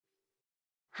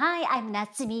Hi, I'm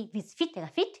Natsumi with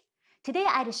fitYOGAfit. Today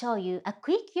I'll show you a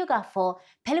quick yoga for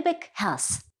pelvic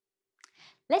health.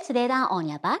 Let's lay down on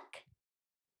your back.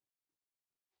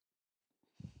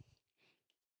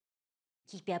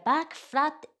 Keep your back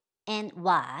flat and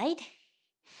wide.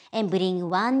 And bring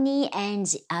one knee and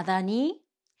the other knee.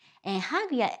 And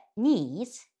hug your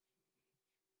knees.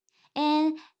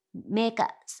 And make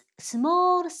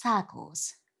small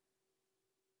circles.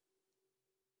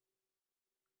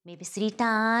 Maybe 3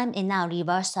 times. And now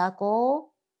reverse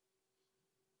circle.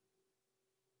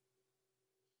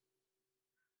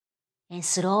 And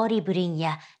slowly bring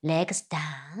your legs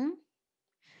down.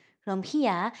 From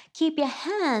here, keep your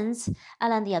hands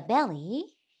around your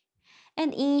belly.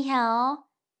 And inhale,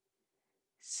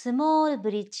 small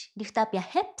bridge, lift up your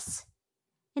hips.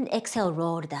 And exhale,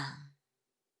 roll down.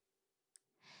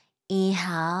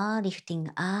 Inhale, lifting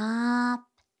up.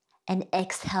 And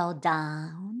exhale,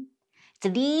 down. It's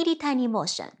a really tiny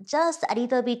motion. Just a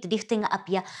little bit lifting up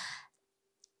your,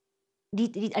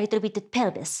 a little bit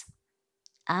pelvis.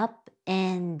 Up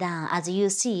and down. As you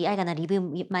see, I'm gonna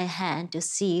remove my hand to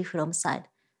see from side.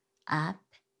 Up,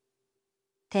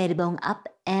 tailbone up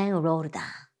and roll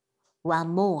down. One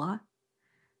more,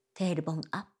 tailbone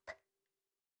up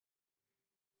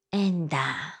and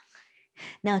down.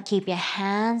 Now keep your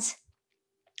hands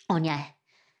on your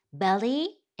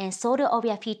belly and sole of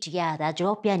your feet together.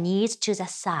 Drop your knees to the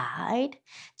side.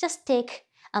 Just take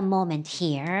a moment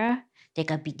here.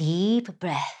 Take a deep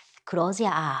breath. Close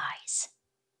your eyes.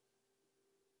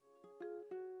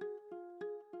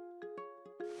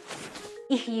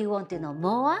 If you want to know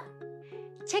more,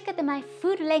 check out my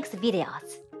full-length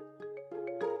videos.